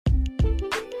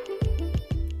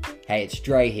Hey, it's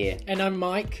Dre here. And I'm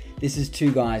Mike. This is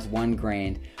Two Guys, One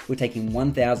Grand. We're taking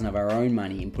 1,000 of our own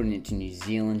money and putting it to New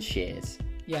Zealand shares.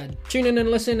 Yeah, tune in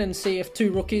and listen and see if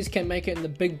two rookies can make it in the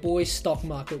big boy stock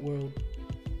market world.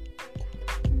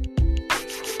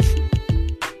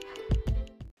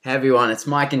 Hey everyone, it's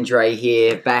Mike and Dre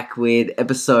here, back with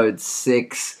episode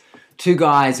 6. Two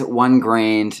Guys, One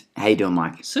Grand. How you doing,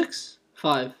 Mike? 6?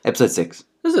 5? Episode 6.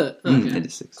 Is it? Okay. It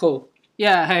is 6. Cool.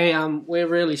 Yeah, hey, we're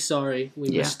really sorry we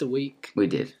missed a week. We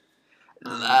did.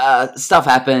 Stuff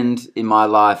happened in my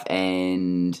life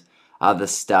and other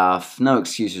stuff. No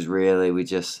excuses really.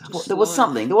 There was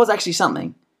something. There was actually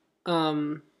something.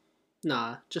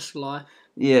 Nah, just life.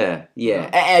 Yeah.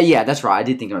 Yeah, that's right. I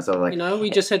did think to myself like, we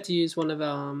just had to use one of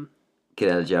our get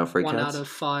out of jail free one cards. out of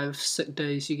 5 sick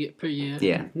days you get per year.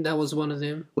 Yeah. That was one of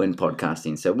them. When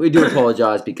podcasting. So we do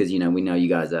apologise because, we know you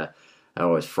guys are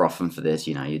always frothing for this,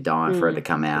 you're dying for it to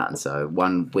come out, and so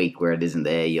 1 week where it isn't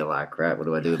there, you're like, crap, what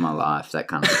do I do with my life? That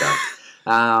kind of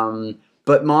stuff.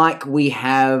 But Mike, we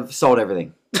have sold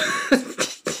everything.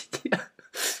 Yeah,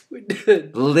 we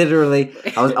did. Literally,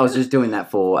 I was just doing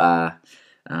that for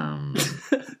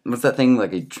what's that thing,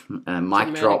 like a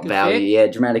mic drop value? Yeah,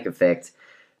 dramatic effect.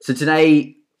 So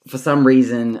today, for some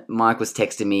reason, Mike was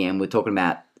texting me, and we're talking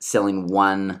about selling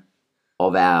one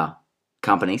of our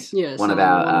companies. Yeah, one or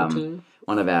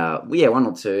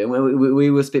two. And we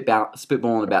were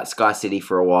spitballing about Sky City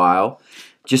for a while,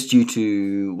 just due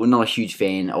to we're not a huge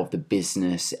fan of the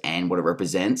business and what it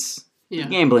represents. Yeah. The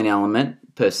gambling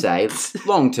element per se,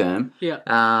 long term. Yeah.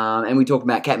 And we talked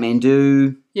about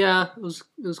Kathmandu. Yeah, it was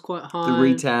quite high. The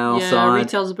retail side. Yeah,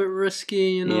 retail's a bit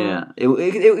risky, Yeah,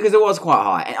 because it was quite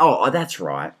high. And that's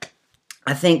right.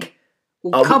 I think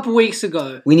a couple weeks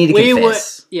ago we need to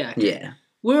confess. Yeah.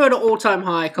 We were at an all-time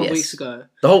high a couple weeks ago.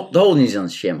 The whole New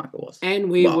Zealand share market was. And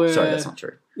sorry, that's not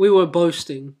true. We were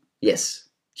boasting. Yes.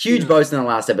 Huge boast in the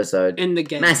last episode. In the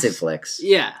game. Massive flex.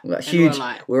 Yeah. Huge.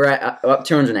 We were at up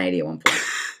 280 at one point.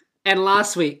 And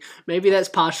last week, maybe that's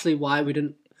partially why we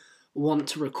didn't want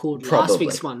to record last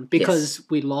week's one. Because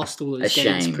we lost all those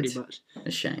games pretty much.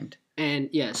 Ashamed.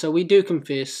 And yeah, so we do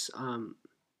confess,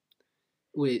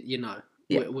 we're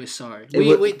sorry.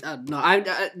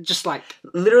 I just like...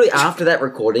 Literally after that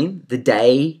recording, the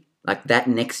day, like that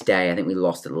next day, I think we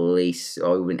lost at least,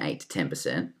 we went 8 to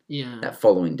 10%. Yeah. That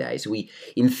following day. So we,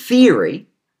 in theory,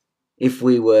 if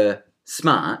we were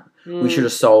smart, we should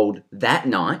have sold that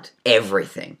night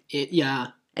everything. Yeah.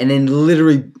 And then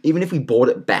literally, even if we bought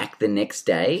it back the next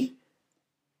day,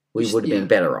 we would have been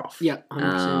better off. Yeah,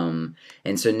 100%.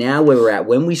 And so now where we're at,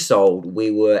 when we sold,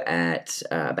 we were at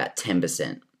about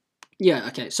 10%. Yeah,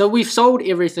 okay. So we've sold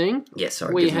everything. Yeah,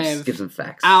 sorry. Give some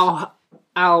facts.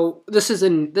 This is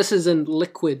in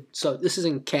liquid, so this is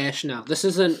in cash now. This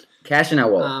isn't cash in our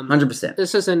wallet, 100%.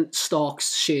 This isn't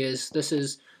stocks, shares. This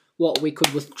is what we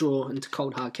could withdraw into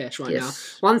cold hard cash right now.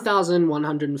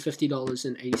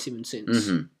 $1,150.87.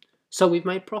 Mm-hmm. So we've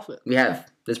made profit. We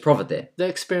have. There's profit there. The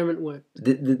experiment worked.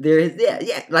 There is,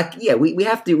 we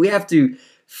have to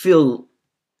feel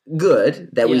good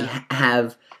that we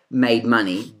have made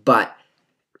money, but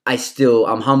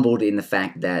I'm humbled in the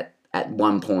fact that at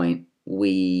one point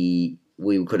we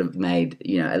could have made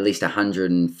at least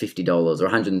 $150 or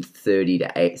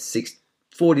 $130 to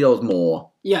 $40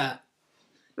 more. Yeah.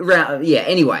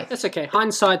 Anyway. That's okay.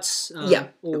 Hindsight's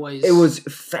always... It was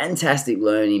fantastic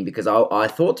learning because I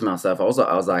thought to myself, I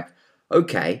was like,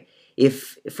 okay,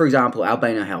 if, for example,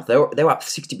 Albano Health, they were up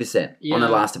 60% on the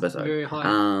last episode. Very high.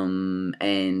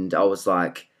 And I was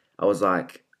like,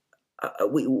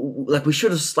 we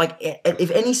should have,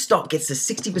 if any stock gets to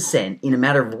 60% in a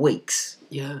matter of weeks.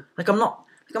 Yeah.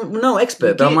 I'm no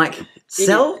expert, but I'm like,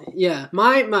 sell? Yeah.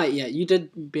 You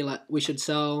did be like, we should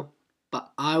sell,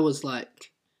 but I was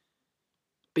like,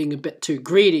 being a bit too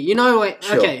greedy. Sure.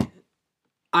 Okay,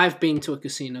 I've been to a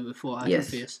casino before, I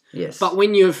confess. Yes. But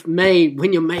when you're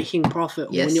making profit,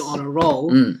 or when you're on a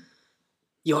roll,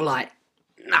 you're like,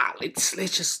 nah, let's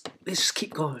just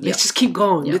keep going. Let's just keep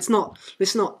going. Let's not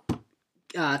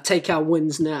take our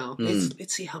wins now.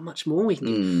 Let's see how much more we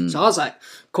can. So I was like,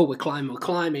 cool, we're climbing.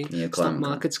 Yeah, stock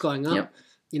market's going up. Yep.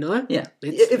 Yeah.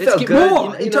 Let's felt get good.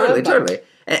 more. Totally.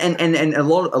 And a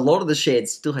lot of the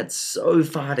shares still had so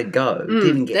far to go to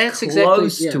even get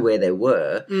close to where they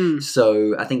were.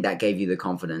 So I think that gave you the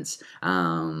confidence.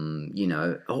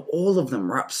 All of them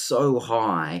were up so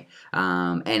high.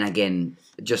 And again,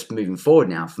 just moving forward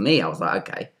now for me, I was like,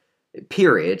 okay,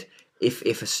 period. If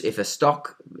a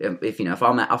stock, if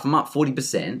I'm up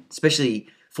 40%, especially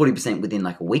 40% within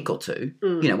like a week or two.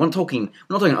 We're not talking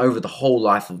over the whole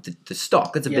life of the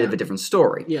stock. That's a bit of a different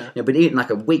story. Yeah. But in like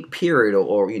a week period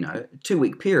or 2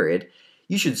 week period,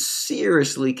 you should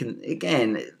seriously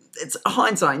again. It's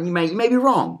hindsight, and you may be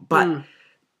wrong, but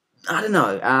I don't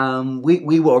know.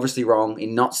 We were obviously wrong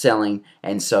in not selling,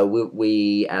 and so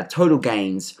we our total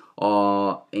gains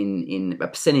are in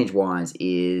percentage wise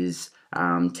is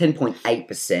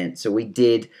 10.8%. So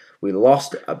we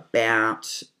lost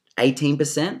about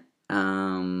 18%.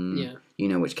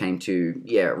 Which came to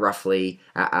roughly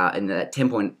and that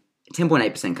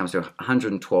 10.8% comes to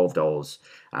 $112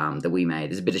 that we made.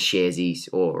 There's a bit of sharesies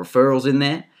or referrals in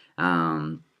there.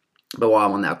 But while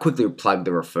I'm on that, I'll quickly plug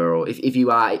the referral. If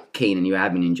you are keen and you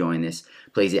have been enjoying this,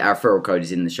 please, our referral code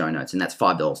is in the show notes, and that's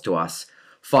 $5 to us,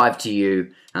 $5 to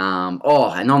you.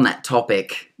 And on that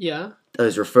topic,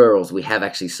 those referrals, we have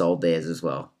actually sold theirs as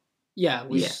well. Yeah,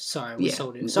 we sold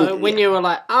it. So when you were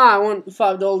like, I want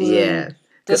 $5 in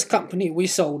this company, we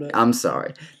sold it. I'm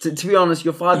sorry. To be honest,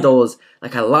 your $5,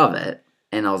 I love it.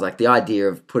 And I was like, the idea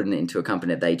of putting it into a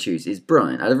company that they choose is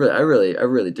brilliant. I really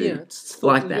do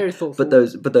like that. Very thoughtful.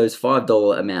 But those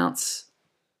 $5 amounts,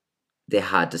 they're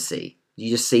hard to see. You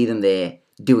just see them there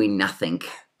doing nothing,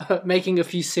 making a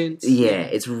few cents. Yeah,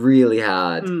 it's really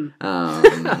hard.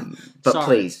 But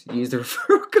please use the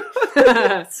referral code.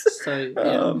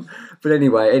 But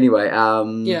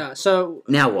anyway. So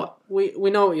now what? We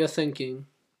know what you're thinking.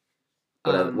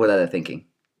 What are they thinking?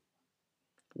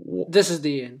 This is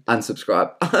the end.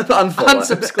 Unsubscribe. Unfollow.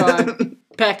 Unsubscribe.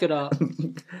 Pack it up.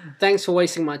 Thanks for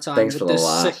wasting my time with this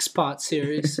 6-part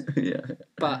series.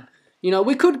 But,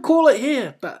 we could call it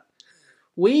here, but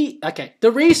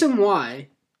the reason why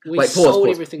we sold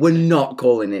everything. We're not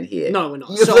calling it here. No, we're not.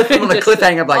 You've left it on a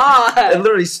cliffhanger, I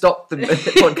literally stopped the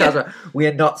podcast. Right? We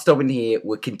are not stopping here.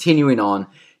 We're continuing on.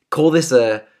 Call this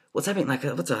what's happening?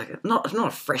 Not a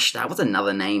fresh start. What's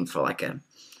another name for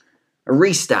a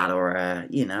restart or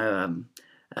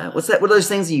what's that? What are those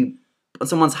things you on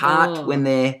someone's heart when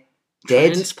they're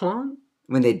dead? Transplant?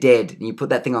 When they're dead, and you put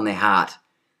that thing on their heart.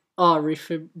 Oh,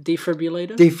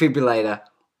 defibrillator? Defibrillator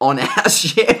on our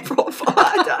share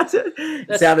profile.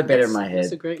 It sounded better in my head.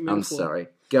 That's a great metaphor. I'm sorry.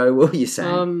 Go, what were you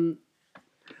saying?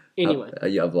 Anyway.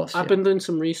 I've lost you. I've been doing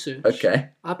some research. Okay.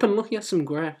 I've been looking at some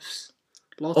graphs.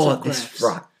 Lots of graphs. That's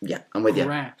right. Yeah, I'm with you.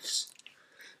 Graphs.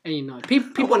 And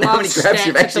people love how many graphs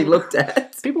you've actually looked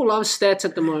at. People love stats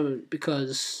at the moment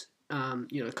because,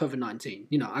 COVID-19.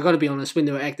 I got to be honest. When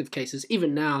there were active cases,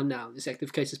 even now there's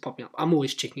active cases popping up. I'm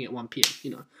always checking at 1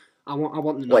 p.m. I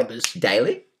want the numbers. Wait,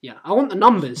 daily? Yeah, I want the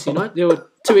numbers. There were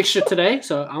 2 extra today,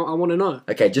 so I want to know.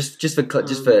 Okay, just for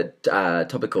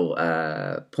topical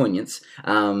poignance.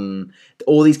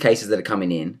 All these cases that are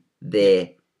coming in,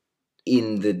 they're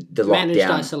in the managed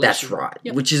lockdown. Isolation. That's right,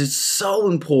 which is so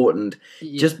important.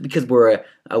 Just because we're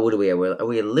what are we? Are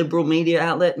we a liberal media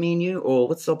outlet? Me and you, or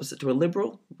what's the opposite to a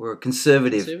liberal? We're a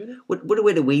conservative.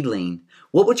 Where do we lean?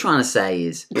 What we're trying to say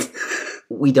is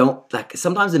we don't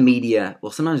sometimes the media.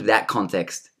 Well, sometimes with that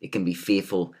context, it can be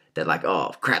fearful that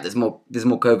oh crap, there's more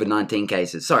COVID-19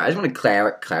 cases. Sorry, I just want to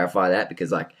clarify that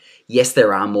because yes,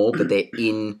 there are more, but they're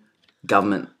in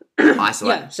government.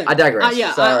 Isolate. I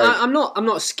digress. I'm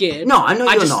not scared. No, I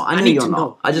know you're not. I know you're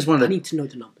not. I just wanted. I need to know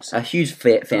the numbers. A huge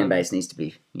fan base needs to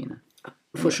be,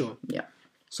 for sure. Yeah.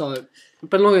 So,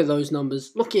 but looking at those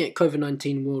numbers, looking at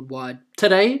COVID-19 worldwide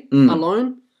today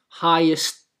alone,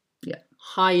 highest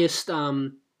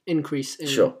increase in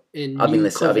new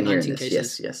COVID-19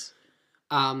 cases. Yes.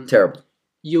 Terrible.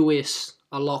 US,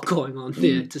 a lot going on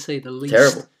there to say the least.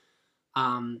 Terrible.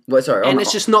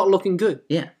 It's just not looking good.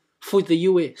 Yeah. For the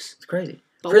US. It's crazy.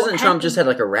 But President Trump just had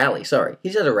a rally. Sorry. He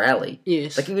just had a rally.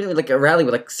 Yes. Even a rally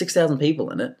with 6,000 people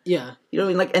in it. Yeah. You know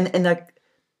what I mean? And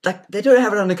they don't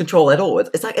have it under control at all.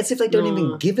 It's as if they don't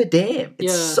even give a damn.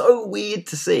 It's so weird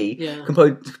to see. Yeah.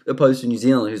 Opposed to New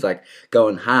Zealand, who's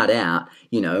going hard out.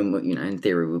 In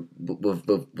theory,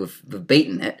 we've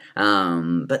beaten it.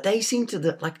 But they seem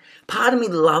to part of me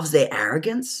loves their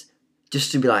arrogance,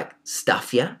 just to be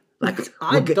stuff ya.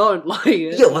 I don't like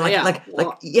it. Yeah,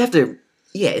 you have to.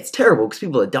 Yeah, it's terrible because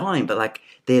people are dying, but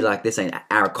they're saying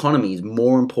our economy is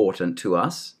more important to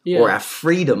us or our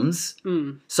freedoms.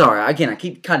 Sorry, again, I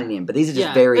keep cutting in, but these are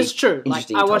just very it's true.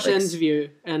 Interesting I watched topics. an interview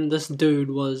and this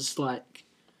dude was blah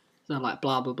blah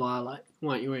blah,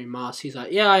 why aren't you wearing masks? He's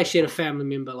like, yeah, I actually had a family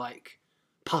member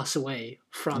pass away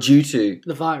from due to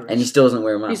the virus, and he still doesn't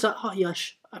wear a mask. He's like, oh yeah,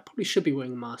 I probably should be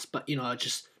wearing a mask, but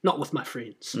just not with my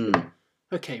friends.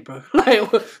 Okay, bro.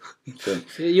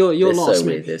 You're lost, so man.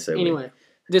 Weird. They're so anyway, weird.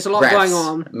 There's a lot going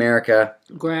on. America.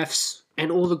 Graphs,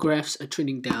 and all the graphs are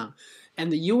trending down. And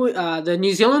the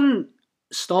New Zealand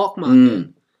stock market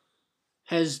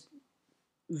has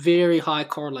very high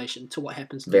correlation to what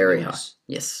happens in the US. High.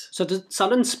 Yes. So the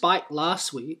sudden spike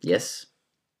last week. Yes.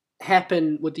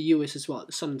 happened with the US as well,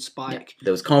 the sudden spike. Yeah.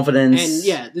 There was confidence.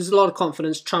 And there's a lot of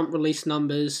confidence. Trump released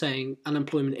numbers saying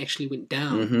unemployment actually went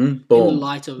down in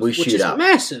light of, which is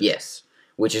massive. Yes.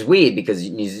 Which is weird because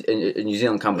New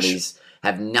Zealand companies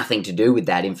have nothing to do with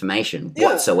that information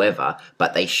whatsoever,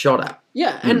 but they shot up.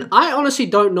 Yeah, and I honestly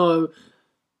don't know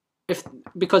if,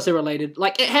 because they're related,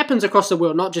 like it happens across the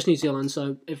world, not just New Zealand.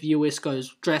 So if US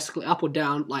goes drastically up or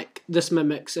down, like this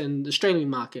mimics in the Australian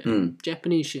market,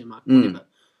 Japanese share market, whatever.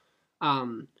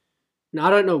 Now I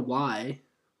don't know why,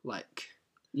 like,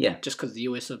 just because the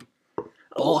US are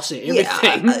boss at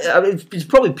everything. It's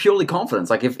probably purely confidence.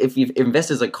 Like if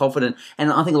investors are confident,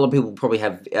 and I think a lot of people probably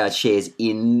have shares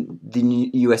in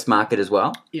the US market as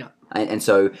well. Yeah. And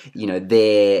so,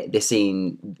 they're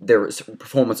seeing the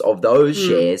performance of those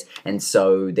shares, and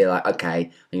so they're like,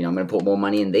 okay, I'm going to put more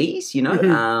money in these, I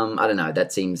don't know,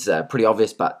 that seems pretty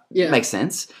obvious, but it makes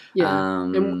sense. Yeah,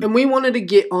 and we wanted to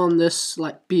get on this,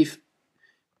 like, beef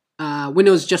when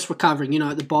it was just recovering,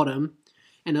 at the bottom,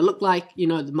 and it looked like,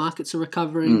 the markets are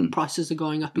recovering, prices are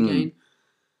going up again,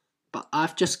 but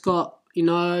I've just got,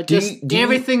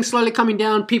 everything slowly coming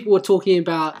down. People were talking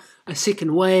about a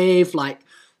second wave, like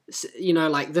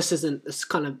this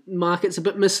kind of market's a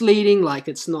bit misleading, like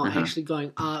it's not actually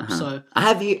going up. So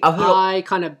I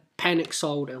kind of panic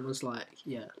sold and was like,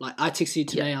 like I texted you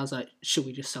today, I was like, should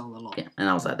we just sell the lot? Yeah, and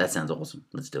I was like, that sounds awesome.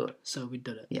 Let's do it. So we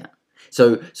did it. Yeah.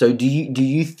 So do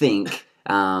you think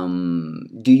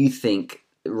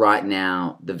right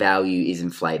now the value is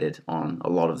inflated on a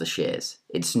lot of the shares?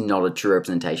 It's not a true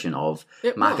representation of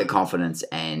market confidence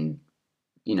and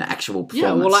actual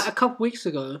performance. Yeah, well, like a couple weeks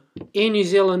ago, Air New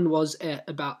Zealand was at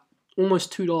about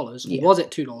almost $2. Yeah. Was at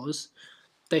 $2.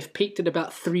 They've peaked at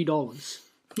about $3.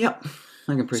 Yep. I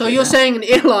can appreciate so you're saying an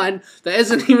airline that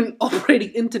isn't even operating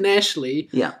internationally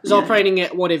is operating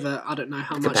at whatever, I don't know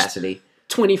how capacity.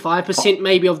 Much, 25%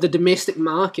 maybe of the domestic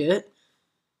market.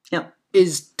 Yep.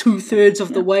 Is 2/3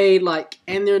 of the way, like,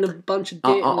 and they're in a bunch of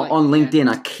debt. On LinkedIn,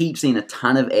 I keep seeing a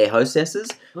ton of air hostesses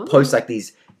post like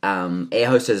these air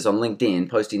hostesses on LinkedIn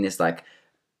posting this like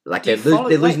they're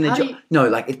losing their job. No,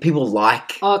 like if people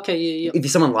like.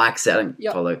 If someone likes it, I don't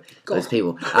follow those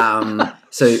people.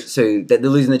 So they're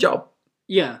losing their job.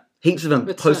 Yeah. Heaps of them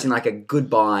posting like a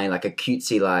goodbye, like a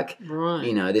cutesy, like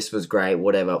this was great,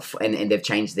 whatever, and they've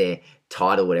changed their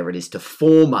title, whatever it is, to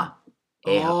former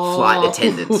flight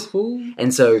attendants.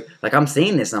 And so, like, I'm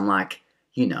seeing this, and I'm like,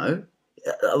 a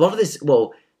lot of this.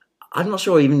 Well, I'm not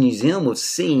sure even New Zealand was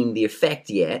seeing the effect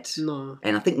yet. No.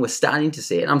 And I think we're starting to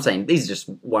see it. I'm saying these are just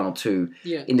one or two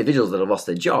individuals that have lost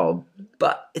their job,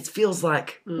 but it feels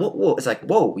like, what? It's like,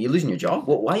 whoa, you're losing your job?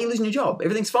 Why are you losing your job?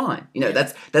 Everything's fine.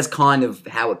 That's kind of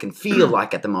how it can feel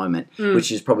like at the moment,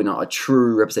 which is probably not a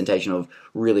true representation of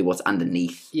really what's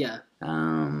underneath. Yeah.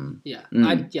 I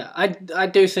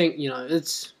do think,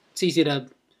 it's easy to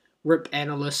rip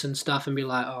analysts and stuff and be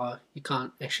like, oh, you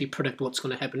can't actually predict what's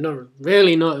going to happen. No one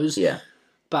really knows. Yeah.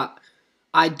 But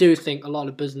I do think a lot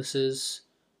of businesses,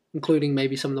 including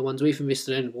maybe some of the ones we've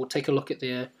invested in, will take a look at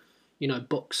their,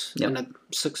 books in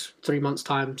 6 months'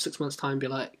 time, be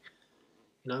like,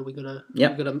 we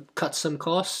gotta cut some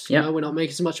costs. We're not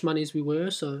making as much money as we were.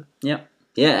 So yeah,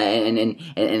 and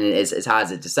it's hard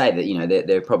to say that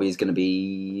there probably is going to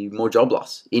be more job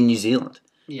loss in New Zealand.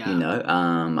 Yeah.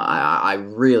 I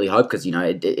really hope, because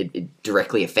it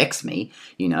directly affects me.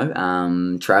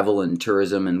 Travel and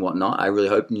tourism and whatnot. I really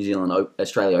hope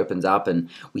Australia opens up and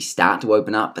we start to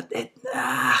open up. But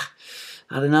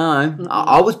I don't know. Mm-hmm.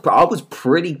 I was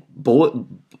pretty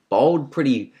bold,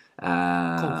 pretty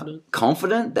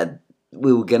confident that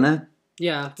we were gonna.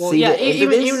 Yeah, well,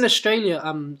 even Australia,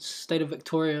 state of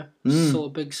Victoria saw a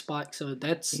big spike, so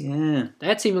that's even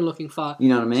looking far. You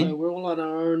know what I mean? So we're all on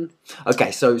our own.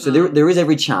 Okay, so there is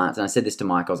every chance, and I said this to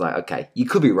Mike. I was like, okay, you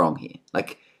could be wrong here.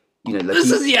 Like, this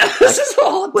is a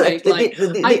hot take.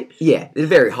 They're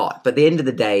very hot. But the end of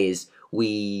the day is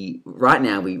right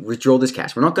now we withdraw this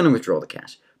cash. We're not going to withdraw the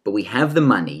cash, but we have the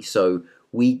money, so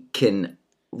we can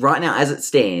right now, as it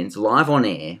stands, live on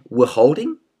air, we're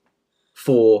holding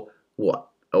for. What?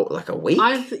 Oh, like a week?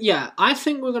 I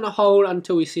think we're going to hold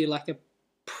until we see like a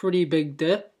pretty big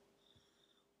dip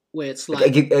where it's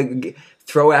like...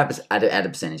 throw out at a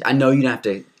percentage. I know you don't have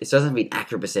to... It doesn't have to be an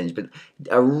accurate percentage, but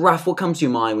a rough... What comes to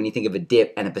your mind when you think of a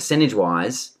dip and a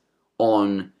percentage-wise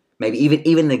on maybe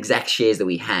even the exact shares that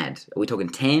we had? Are we talking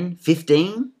 10,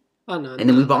 15? Oh, no. And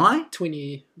then we buy?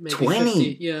 20, maybe 20?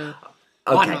 50, yeah.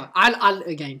 Okay.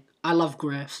 I love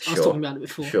graphs. Sure. I was talking about it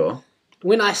before. Sure.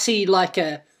 When I see like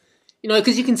a...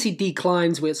 because you can see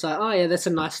declines where it's like, oh yeah, that's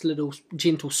a nice little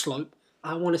gentle slope.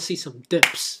 I want to see some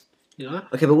dips,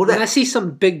 Okay, but what about... When I see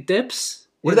some big dips...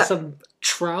 What about...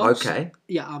 Trouts. Okay.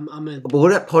 Yeah, I'm in. But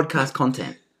what about podcast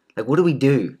content? Like, what do we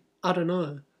do? I don't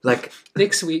know. Like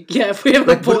next week, yeah. If we have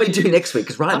what do we do next week?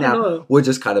 Because right now we're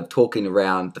just kind of talking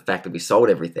around the fact that we sold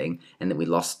everything and that we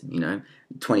lost, 20%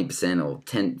 or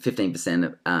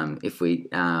 15%. If we,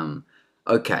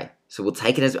 okay, so we'll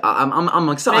take it as I'm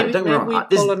excited. Don't get me wrong. Maybe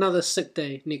we pull another sick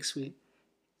day next week.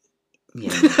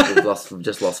 Yeah, we've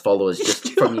just lost followers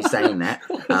just from you saying that.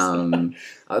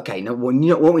 Okay, no, well, you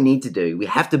know what we need to do? We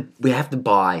have to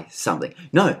buy something.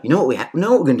 No, you know what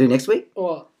we're gonna do next week?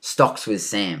 What? Stocks with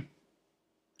Sam.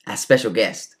 Our special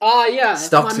guest. Oh, yeah.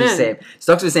 Stocks with Sam.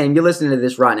 Stocks with Sam. You're listening to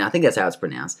this right now. I think that's how it's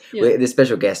pronounced. Yeah. The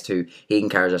special guest who he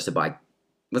encouraged us to buy.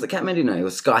 Was it Kathmandu? No, it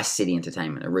was Sky City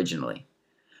Entertainment originally.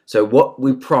 So what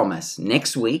we promise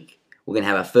next week, we're going to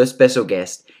have our first special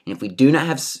guest, and if we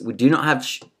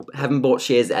haven't bought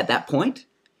shares at that point,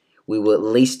 we will at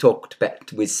least talk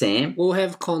with Sam. We'll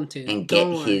have content and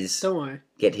Don't worry.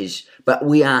 Get his. But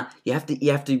you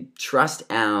have to trust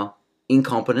our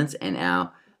incompetence and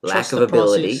our lack of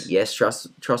ability. Process. Yes,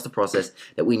 trust the process,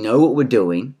 that we know what we're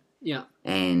doing. Yeah.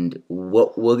 And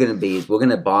what we're going to be is we're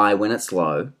going to buy when it's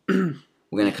low. We're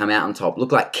going to come out on top,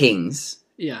 look like kings.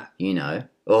 Yeah.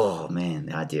 Oh man,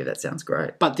 the idea, that sounds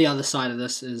great. But the other side of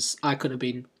this is I could have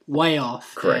been way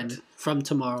off. Correct. And from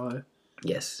tomorrow.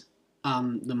 Yes.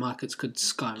 The markets could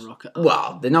skyrocket.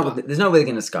 Well, they're not. There's no way they're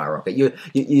going to skyrocket.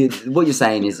 What you're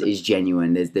saying is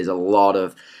genuine. There's a lot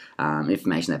of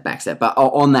information that backs that. But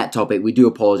on that topic, we do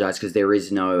apologise because there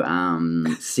is no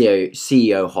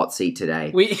CEO hot seat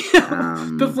today.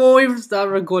 Before we start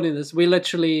recording this,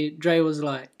 Dre was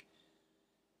like,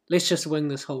 let's just wing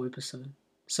this whole episode.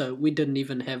 So we didn't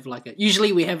even have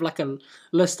usually we have a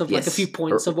list of a few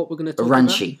points of what we're going to talk about. A run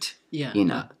sheet. Yeah.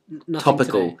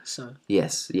 Topical. Today, so.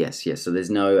 Yes. So there's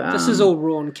no... this is all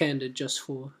raw and candid just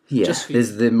for... Yeah, just for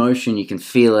there's the emotion, you can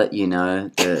feel it,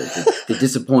 the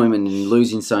disappointment in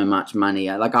losing so much money.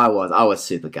 I was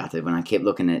super gutted when I kept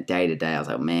looking at it day to day. I was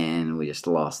like, man, we just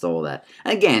lost all that.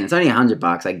 Again, it's only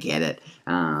 $100, I get it.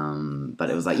 But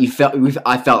it was like,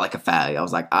 I felt like a failure. I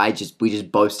was like, we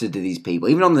just boasted to these people.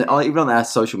 Even on our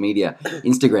social media,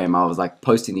 Instagram, I was like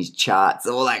posting these charts.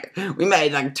 All like, we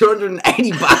made like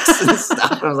 $280 and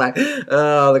stuff. I was like,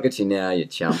 oh, look at you now, you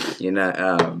chump.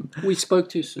 We spoke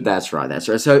too soon. That's right.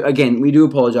 So again, we do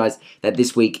apologise that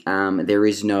this week there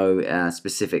is no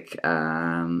specific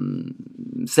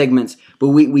segments, but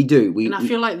we do. And I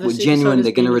feel like we're genuine.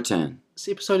 They're going to return. This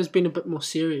episode has been a bit more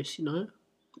serious,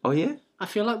 Oh yeah. I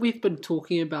feel like we've been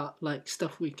talking about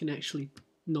stuff we can actually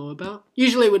know about.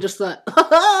 Usually we're just like,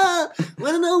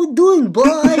 what are we doing, boy?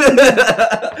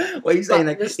 What are you saying?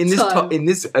 In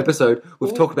this episode,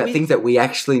 we've talked about things that we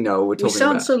actually know. We're talking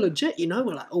about. We sound so legit,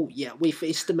 We're like, oh yeah, we've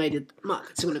estimated the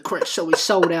market's going to crash, so we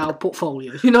sold our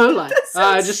portfolio.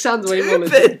 It just sounds way more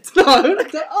legit. No,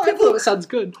 I thought it sounds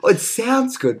good. Oh, it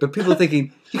sounds good, but people are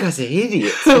thinking, you guys are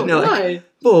idiots. Why?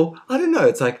 Well, I don't know.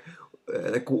 It's like.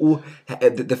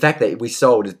 The fact that we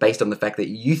sold is based on the fact that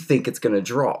you think it's going to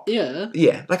drop. Yeah.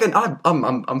 Yeah.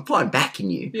 I'm fine backing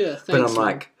you. Yeah. Thanks,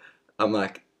 but I'm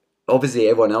like, obviously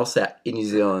everyone else in New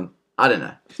Zealand, I don't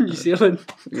know. New Zealand.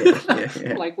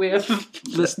 Yeah. We have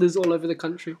listeners all over the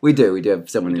country. We do have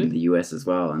someone in the US as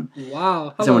well, and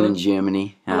wow. Hello. Someone in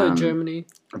Germany. Hello, Germany.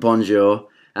 Bonjour.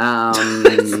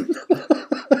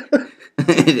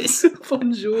 It is.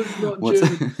 Bonjour is not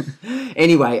German.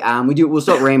 Anyway, we'll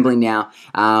stop rambling now.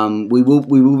 We will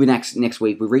be next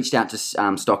week. We reached out to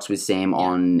Stocks with Sam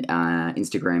on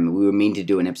Instagram. We were meant to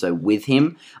do an episode with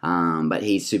him, but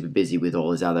he's super busy with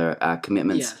all his other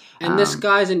commitments. Yeah. And this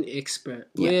guy's an expert.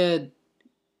 Yeah.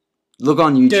 Look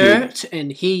on YouTube. Dirt,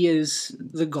 and he is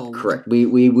the gold. Correct. We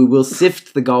will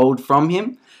sift the gold from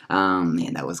him.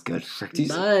 Man, that was good.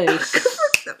 Nice.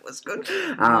 That was good.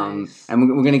 Nice.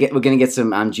 And we're gonna get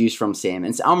some juice from Sam,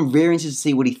 and so I'm very interested to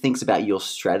see what he thinks about your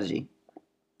strategy.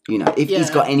 If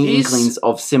he's got any inklings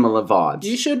of similar vibes.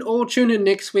 You should all tune in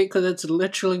next week because it's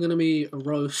literally gonna be a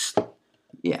roast.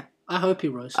 Yeah. I hope he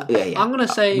roasts. Yeah. I'm gonna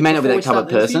say he may not be that type of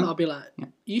person. I'll be like,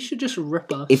 you should just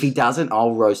rip us. If he doesn't,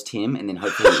 I'll roast him, and then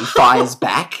hopefully he fires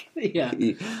back. Yeah.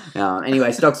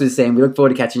 Anyway, Stocks with Sam. We look forward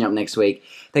to catching up next week.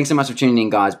 Thanks so much for tuning in,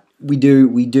 guys. We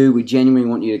genuinely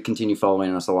want you to continue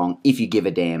following us along if you give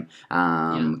a damn,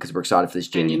 because we're excited for this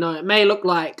journey. And it may look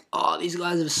like, these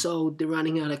guys have sold, they're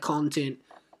running out of content.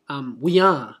 We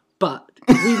are, but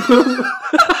we will.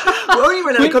 We're only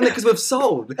running out of content because we've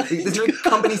sold. There's no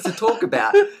companies to talk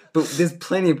about, but there's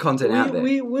plenty of content out there.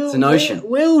 It's an ocean.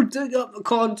 We'll dig up the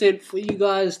content for you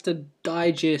guys to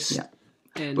digest. Yeah.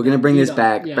 And we're going to bring this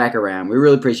back around. We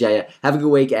really appreciate it. Have a good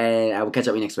week, and we'll catch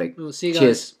up with you next week. We'll see you guys.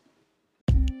 Cheers.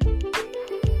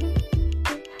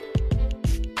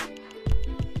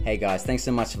 Hey guys, thanks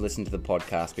so much for listening to the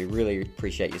podcast. We really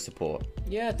appreciate your support.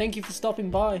 Yeah, thank you for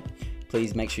stopping by.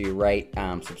 Please make sure you rate,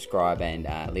 subscribe,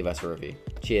 and leave us a review.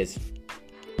 Cheers.